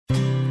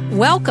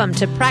Welcome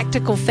to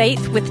Practical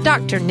Faith with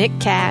Dr. Nick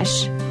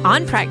Cash.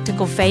 On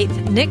Practical Faith,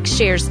 Nick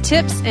shares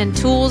tips and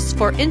tools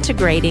for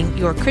integrating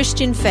your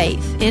Christian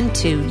faith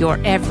into your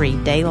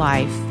everyday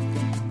life.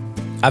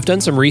 I've done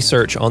some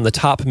research on the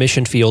top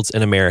mission fields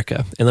in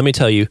America, and let me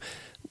tell you,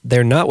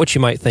 they're not what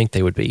you might think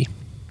they would be.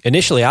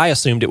 Initially, I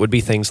assumed it would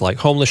be things like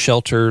homeless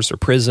shelters or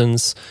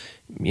prisons,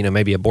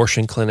 maybe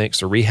abortion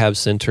clinics or rehab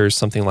centers,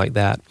 something like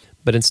that.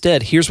 But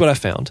instead, here's what I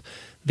found.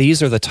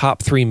 These are the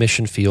top 3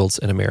 mission fields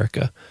in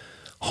America: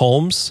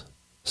 homes,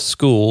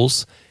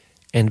 schools,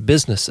 and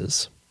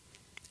businesses.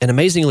 And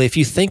amazingly, if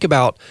you think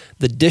about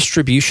the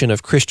distribution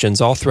of Christians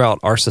all throughout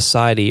our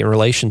society in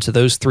relation to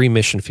those 3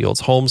 mission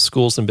fields, homes,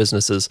 schools, and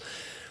businesses,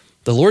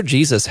 the Lord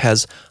Jesus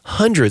has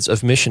hundreds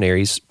of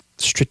missionaries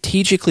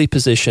strategically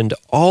positioned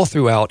all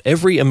throughout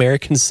every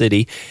American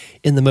city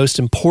in the most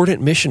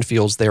important mission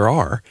fields there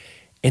are.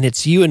 And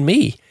it's you and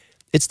me.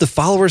 It's the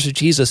followers of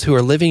Jesus who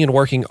are living and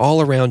working all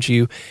around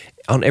you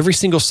on every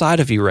single side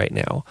of you right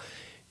now.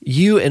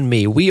 You and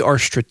me, we are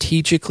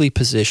strategically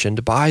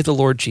positioned by the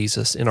Lord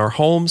Jesus in our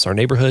homes, our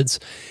neighborhoods,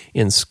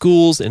 in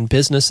schools, in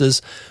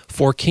businesses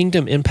for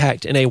kingdom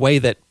impact in a way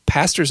that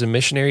pastors and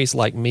missionaries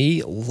like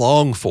me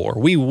long for.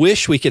 We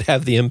wish we could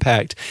have the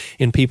impact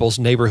in people's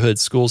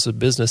neighborhoods, schools, and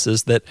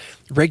businesses that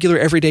regular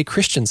everyday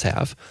Christians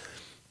have.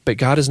 But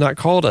God has not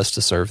called us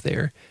to serve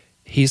there.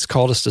 He's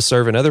called us to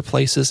serve in other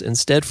places.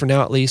 Instead, for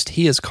now at least,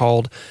 He has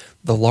called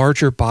the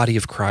larger body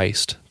of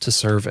Christ to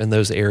serve in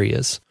those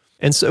areas.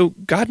 And so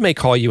God may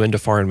call you into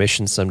foreign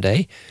missions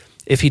someday.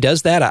 If He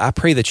does that, I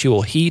pray that you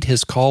will heed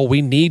His call.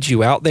 We need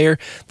you out there.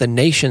 The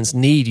nations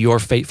need your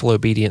faithful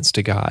obedience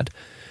to God.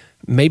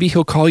 Maybe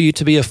He'll call you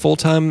to be a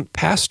full-time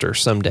pastor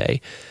someday,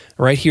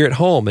 right here at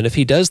home. And if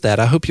He does that,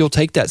 I hope you'll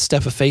take that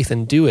step of faith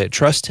and do it.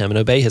 Trust Him and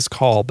obey His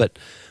call. But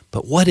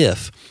what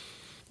if?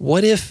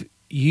 What if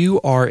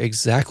you are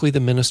exactly the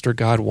minister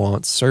God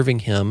wants, serving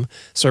Him,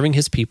 serving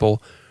His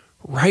people,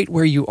 right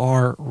where you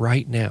are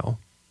right now?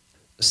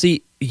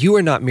 See, you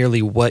are not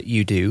merely what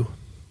you do.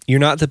 You're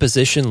not the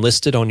position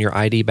listed on your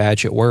ID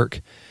badge at work.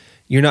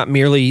 You're not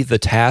merely the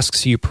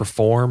tasks you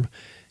perform.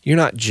 You're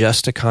not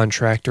just a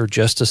contractor,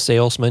 just a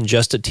salesman,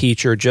 just a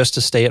teacher, just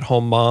a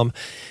stay-at-home mom.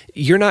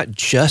 You're not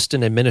just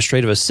an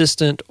administrative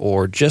assistant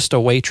or just a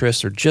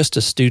waitress or just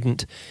a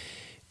student.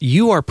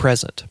 You are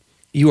present.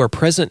 You are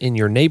present in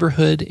your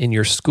neighborhood, in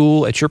your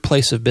school, at your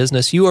place of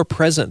business. You are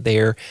present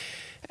there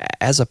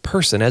as a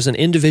person, as an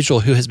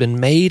individual who has been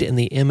made in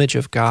the image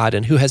of God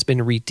and who has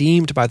been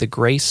redeemed by the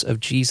grace of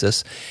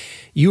Jesus.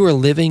 You are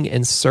living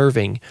and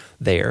serving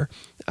there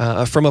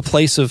from a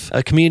place of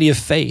a community of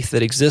faith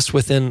that exists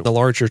within the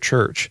larger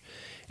church.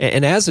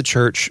 And as a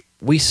church,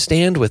 we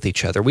stand with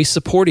each other. We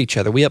support each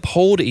other. We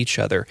uphold each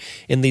other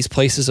in these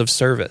places of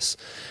service.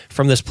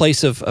 From this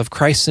place of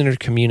Christ-centered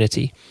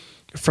community,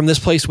 from this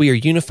place, we are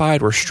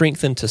unified, we're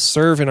strengthened to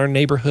serve in our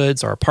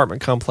neighborhoods, our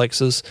apartment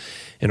complexes,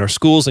 in our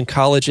schools and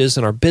colleges,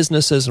 in our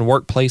businesses and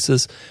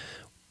workplaces.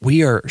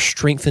 We are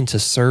strengthened to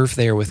serve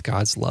there with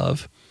God's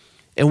love.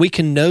 And we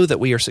can know that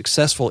we are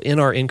successful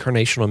in our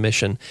incarnational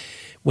mission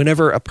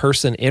whenever a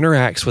person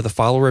interacts with a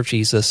follower of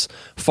Jesus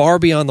far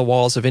beyond the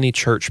walls of any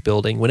church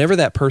building, whenever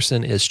that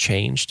person is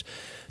changed,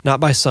 not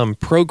by some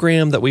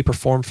program that we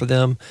perform for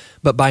them,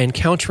 but by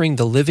encountering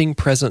the living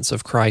presence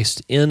of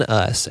Christ in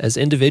us as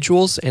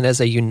individuals and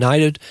as a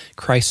united,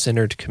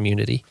 Christ-centered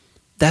community.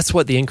 That's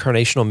what the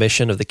incarnational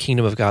mission of the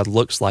kingdom of God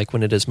looks like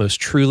when it is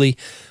most truly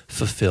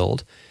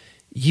fulfilled.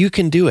 You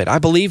can do it. I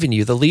believe in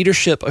you. The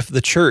leadership of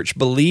the church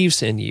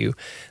believes in you.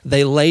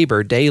 They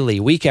labor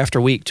daily, week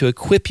after week, to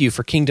equip you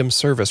for kingdom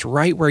service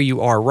right where you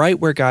are, right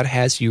where God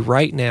has you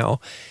right now.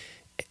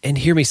 And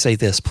hear me say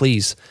this,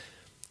 please.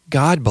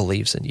 God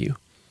believes in you.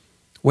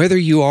 Whether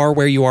you are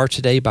where you are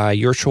today by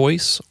your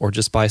choice or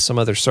just by some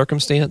other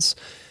circumstance,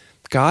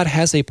 God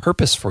has a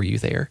purpose for you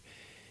there.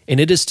 And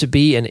it is to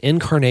be an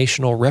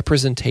incarnational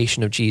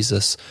representation of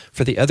Jesus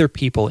for the other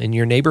people in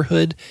your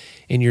neighborhood,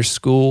 in your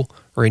school,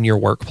 or in your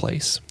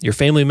workplace. Your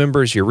family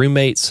members, your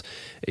roommates,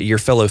 your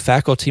fellow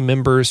faculty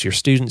members, your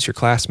students, your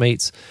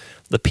classmates,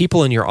 the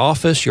people in your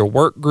office, your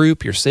work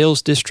group, your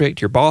sales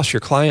district, your boss,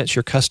 your clients,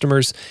 your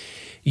customers.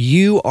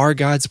 You are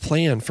God's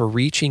plan for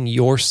reaching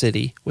your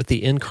city with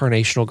the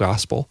incarnational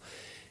gospel.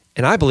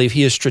 And I believe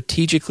He has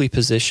strategically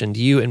positioned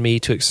you and me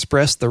to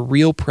express the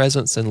real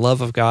presence and love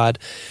of God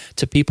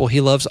to people He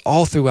loves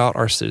all throughout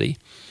our city.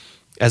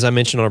 As I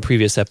mentioned on a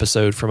previous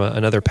episode from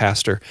another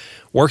pastor,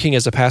 working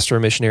as a pastor or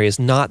missionary is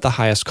not the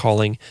highest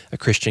calling a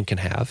Christian can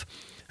have.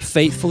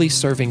 Faithfully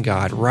serving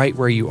God right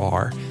where you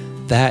are,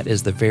 that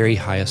is the very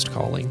highest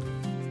calling.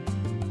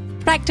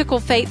 Practical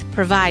Faith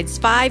provides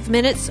 5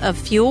 minutes of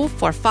fuel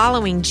for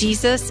following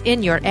Jesus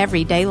in your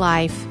everyday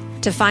life.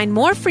 To find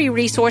more free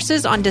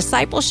resources on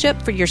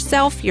discipleship for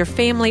yourself, your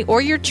family,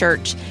 or your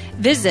church,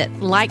 visit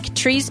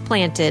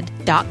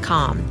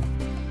liketreesplanted.com.